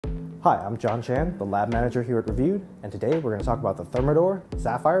Hi, I'm John Chan, the lab manager here at Reviewed, and today we're going to talk about the Thermador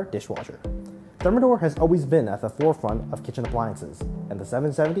Sapphire Dishwasher. Thermador has always been at the forefront of kitchen appliances, and the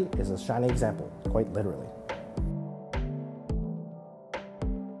 770 is a shining example, quite literally.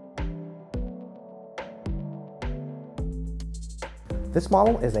 This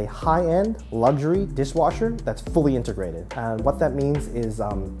model is a high-end luxury dishwasher that's fully integrated. And what that means is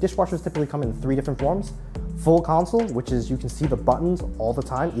dishwashers typically come in 3 different forms. Full console, which is you can see the buttons all the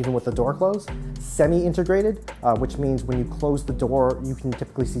time, even with the door closed. Semi-integrated, which means when you close the door, you can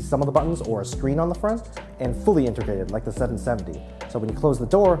typically see some of the buttons or a screen on the front. And fully integrated, like the 770. So when you close the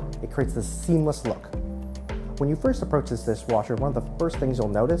door, it creates this seamless look. When you first approach this dishwasher, one of the first things you'll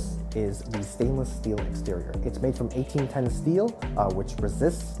notice is the stainless steel exterior. It's made from 1810 steel, which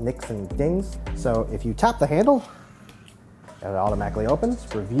resists nicks and dings. So if you tap the handle, it automatically opens,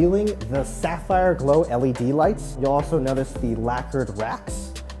 revealing the sapphire glow LED lights. You'll also notice the lacquered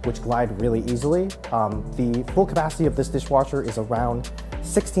racks, which glide really easily. The full capacity of this dishwasher is around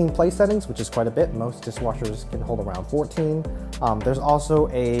 16 place settings, which is quite a bit. Most dishwashers can hold around 14. There's also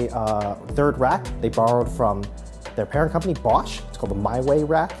a third rack they borrowed from their parent company, Bosch. It's called the My Way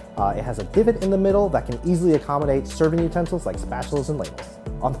rack. It has a divot in the middle that can easily accommodate serving utensils like spatulas and ladles.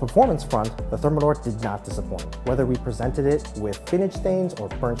 On the performance front, the Thermador did not disappoint. Whether we presented it with finish stains or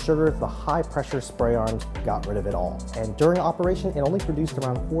burnt sugar, the high pressure spray arms got rid of it all. And during operation, it only produced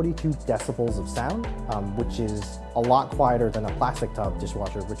around 42 decibels of sound, which is a lot quieter than a plastic tub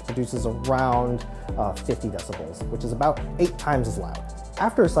dishwasher, which produces around 50 decibels, which is about 8 times as loud.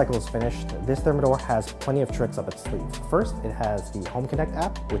 After a cycle is finished, this Thermador has plenty of tricks up its sleeve. First, it has the Home Connect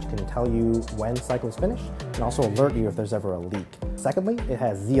app, which can tell you when cycle is finished and also alert you if there's ever a leak. Secondly, it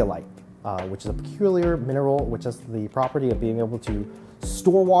has Zeolite, which is a peculiar mineral which has the property of being able to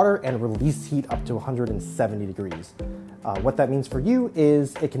store water and release heat up to 170 degrees. What that means for you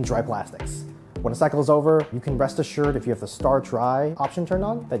is it can dry plastics. When a cycle is over, you can rest assured if you have the Star Dry option turned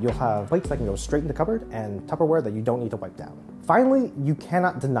on that you'll have plates that can go straight in the cupboard and Tupperware that you don't need to wipe down. Finally, you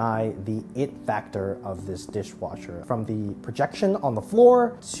cannot deny the it factor of this dishwasher. From the projection on the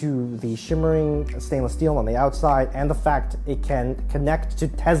floor to the shimmering stainless steel on the outside and the fact it can connect to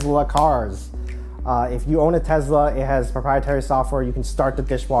Tesla cars. If you own a Tesla, it has proprietary software. You can start the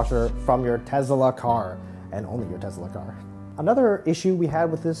dishwasher from your Tesla car and only your Tesla car. Another issue we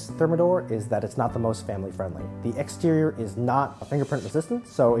had with this Thermador is that it's not the most family friendly. The exterior is not fingerprint resistant,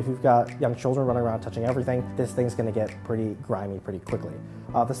 so if you've got young children running around touching everything, this thing's gonna get pretty grimy pretty quickly.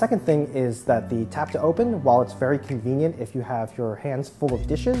 The second thing is that the tap to open, while it's very convenient if you have your hands full of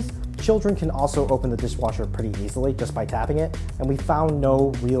dishes, children can also open the dishwasher pretty easily just by tapping it, and we found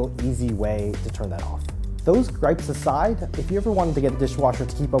no real easy way to turn that off. Those gripes aside, if you ever wanted to get a dishwasher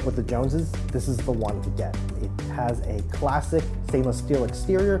to keep up with the Joneses, this is the one to get. It has a classic stainless steel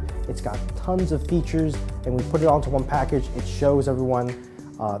exterior, it's got tons of features, and we put it onto one package. It shows everyone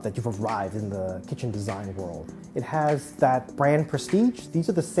that you've arrived in the kitchen design world. It has that brand prestige. These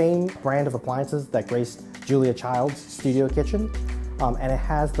are the same brand of appliances that graced Julia Child's studio kitchen, and it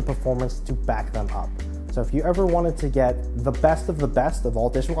has the performance to back them up. So if you ever wanted to get the best of all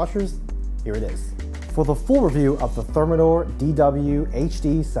dishwashers, here it is. For the full review of the Thermador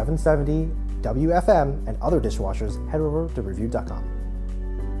DWHD770WFM and other dishwashers, head over to Reviewed.com.